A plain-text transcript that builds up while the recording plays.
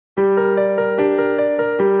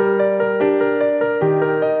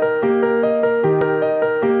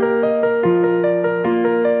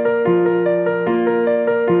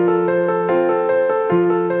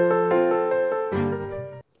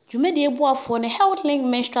for the Health Link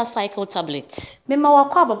Menstrual Cycle Tablet. Mema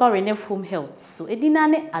wakwa baba RENEF Home Health so edina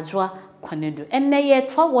ne adwa kwanedo enne ye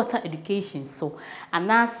to water education so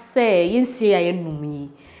ana say yensu ya yenum yi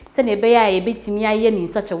se ne be ya ye betimi aye ni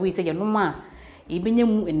such a way say yenum a ebenya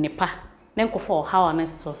mu ennepa ne nkofo ha na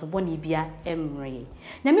so boni bia emre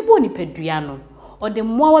nyame bo nipadua no ode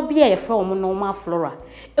mmoa bia ye fra wo no ma flora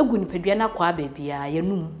egu nipadua na kwa bia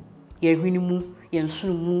yenum ye hwinimu ye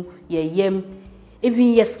nsunumu ye yem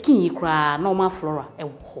even your skin kra normal flora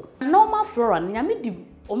ewo normal flora nyame di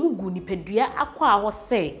omugu nipadua akwa ho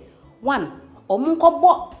say one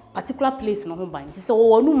omunkobo particular place no ho ban ti se wo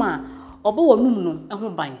wanum a obo wanum no ho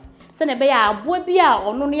ban se ne be ya abo bia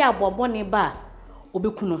ono no ya abobo ne ba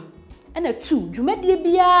obeku no ena two dwumadie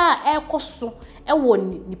bia ekoso ewo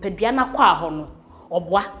nipadua na kwa ho no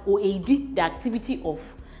oboa o aid the activity of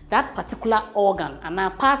that particular organ and a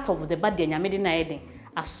part of the body nyame de na yeden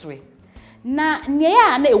asre na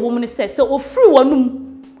neya na ewom ne se ofiri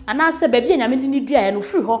wanum ana se ba bia nyame de ni dua no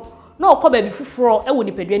firi ho na okoba bi fufuro ewo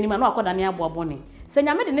nipadua ni ma na akoda ne aboabo ne se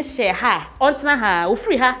nyame de ne hye ha ontena ha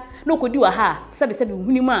ofiri ha na okodi wa ha sebe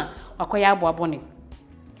hunim a akoya aboabo ne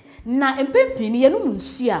na empempi ni yenum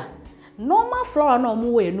nsu a normal flora na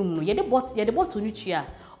omo wo yenum no yede bot onu tua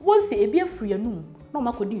wonse ebi afiri yenum na omo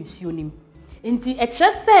akodi nsuo nim enti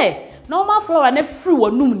ekire se normal flora na firi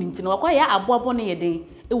wanum ni nti na akoya aboabo ne yeden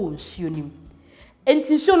ewo nsuo nim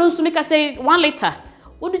enti nsuo no nso meka say 1 liter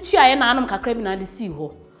wodi tua ye na anum kakra bi na de si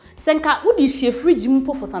ho senka wodi hye fridge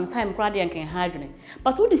mpo for some time kra de nkan ha adwene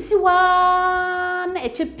but wodi si wa na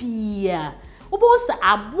eche pia wo se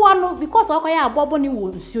aboa no because akoya aboabo ne wo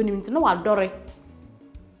nsuo nim nti na wadore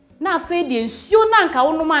na afa de nsuo na nka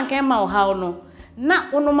wo no ma nkan ma wo ha no na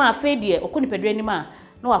wo no ma afa de okonipadua ni ma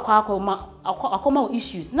na akoma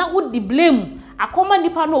issues na wo di blame akoma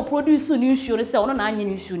nipa na o produce ni nsuo ne se wo na anye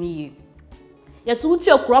ni nsuo ni ye yeso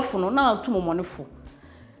wutu akurafo no na atumomonefo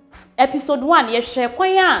episode 1 ye hwe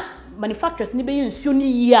kwan a manufacturers ni be ye nsuo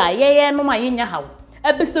ni yi a ye no ma ye nya hawo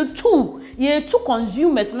episode 2 ye to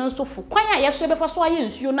consumers no so fo kwan a ye hwe be fa so aye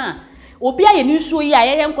nsuo na obi aye ni nsuo yi a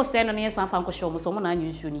ye nkose no ne san fa nkose omo so mo na anye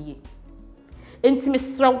nsuo ni ye enti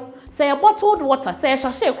mesrew say bottled water say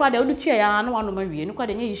shashe kwa da odu tua ya na wano ma wie ni kwa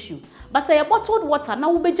da nya issue but say bottled water na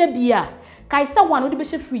wo beja bia kai say one odi be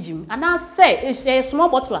she fridge m ana say small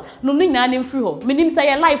bottle no ni na na free ho minim say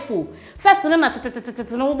your life o first na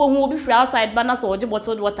tetetetet no wo hu obi free outside ba na so oje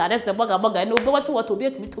bottled water that's a boga no obi bottled water obi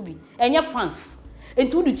atimi tobi enye fans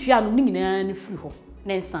enti wo du tua no ni na na free ho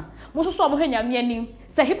nensa mo so mo hanya me ani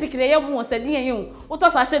say hipikire ye mo se din yen wo to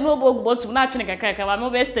sa she no obo bottle na atwene kakra ba me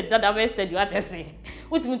be steady that be steady what I say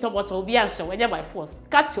wotimi to bottle obi a she we by force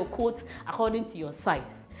cast your coat according to your size.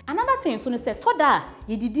 Another thing so ne say toda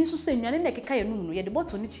ye didi so so enuane na keka yenum no ye de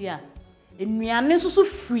bottle ni tua enuane so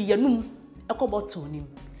free yenum ekọ bottle nim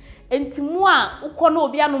enti mu a ukọ na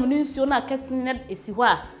obi anom ni nsuo na kesen na esi ho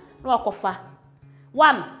a na wakofa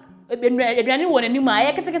 1 eduane wo nanim a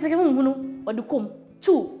ye ketekete hunhunu ode kom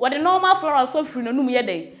 2 wode normal floral so free nanum ye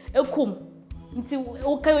dey ekom nti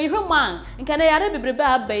okay human nka na yare bebrebe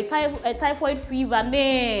abai typhoid fever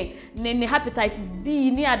ne hepatitis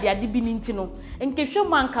B ni ade bi ni nti no nke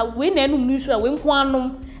hwema nka we na enum nsu a we nko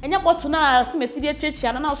anom enya boto na semesidi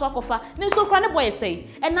atwetwia na so akofa ne nso kra ne boy say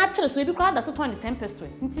na kire so ebi kra da so 20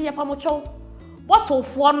 pesos nti ye pamocho bottle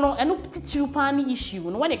for no eno titiru pa ni issue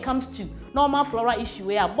no when it comes to normal flora issue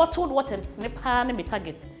where bottled water is ne pa ne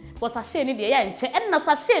target because sachet ni de ya nche enna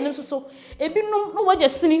sachet ni so ebi no waje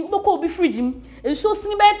sini uboko obi fridge m enso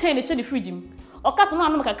sini be 10 de she the fridge m okasa no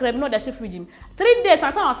anum kakra bi no da she fridge m 3 days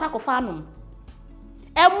ansa na sakofa anum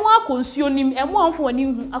emu akonsuonim emu anfo wani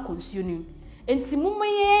hu akonsuonim enti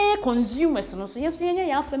mumye consumers no so yeso yenya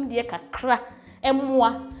ya afam de kakra emu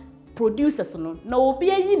producers no na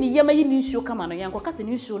obi ayi ni yema yi ni nsuo kama no yanko kasa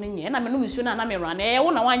ni nsuo no nye na me no nsuo na me run e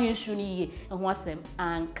wo na wanyi nsuo no yiye ho asem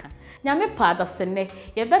anka nyame pa da sene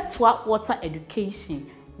ye betwa water education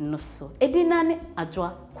no so edina ne adwa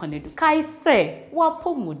kwanedu kai se wa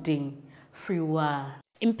pomuden friwa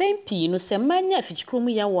Impempi no se manya afichikromu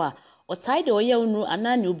yawa otai de oya unu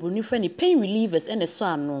anani obruni fre ni pain relievers ene so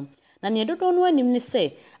ano na ne dodo no anim ne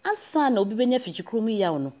se ansa na obi benya afichikromu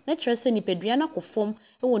yawo no na kire se ni pedua na kofom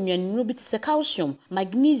e wo nuaninu bi te se calcium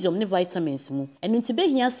magnesium ne vitamins mu enu nti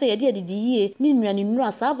behia se ye de adidi yie ni nuaninu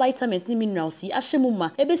asa vitamins ni minerals yi ahyemu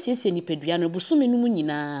ma ebesiesie ni pedua no busumi no mu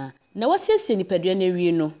nyina na wasiesie ni pedua na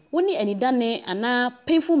wie no woni anidane ana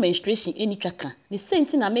painful menstruation eni twaka ni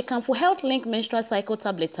senti na mekanfo health link menstrual cycle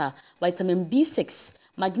tablet vitamin B6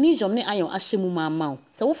 magnesium ne iron ahyemu ma amaw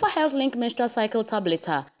se wo fa health link menstrual cycle tablet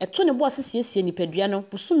eto ne bo asiesie ni pedua no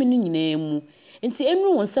busumi no nyina mu enti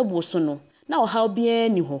enu won se bo so no na ɔhaw biara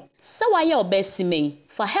ni hɔ. Sɛ wayɛ ɔbɛsimei,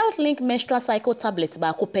 fa Health Link menstrual cycle tablet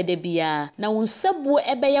baako pɛdɛ biara, na wo nsabuo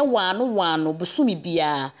ɛbɛyɛ waano busumi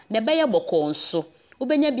biara, na ɛbɛyɛ bɔkɔɔ nso.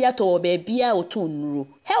 Wobɛnya bi atɔ wɔ baabi a wɔtɔn nnuro.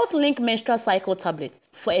 Health Link menstrual cycle tablet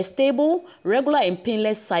for a stable, regular and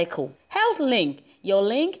painless cycle. Health Link, your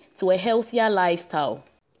link to a healthier lifestyle.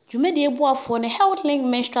 Dwumadie boafoɔ ne Health Link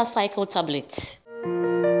menstrual cycle tablet.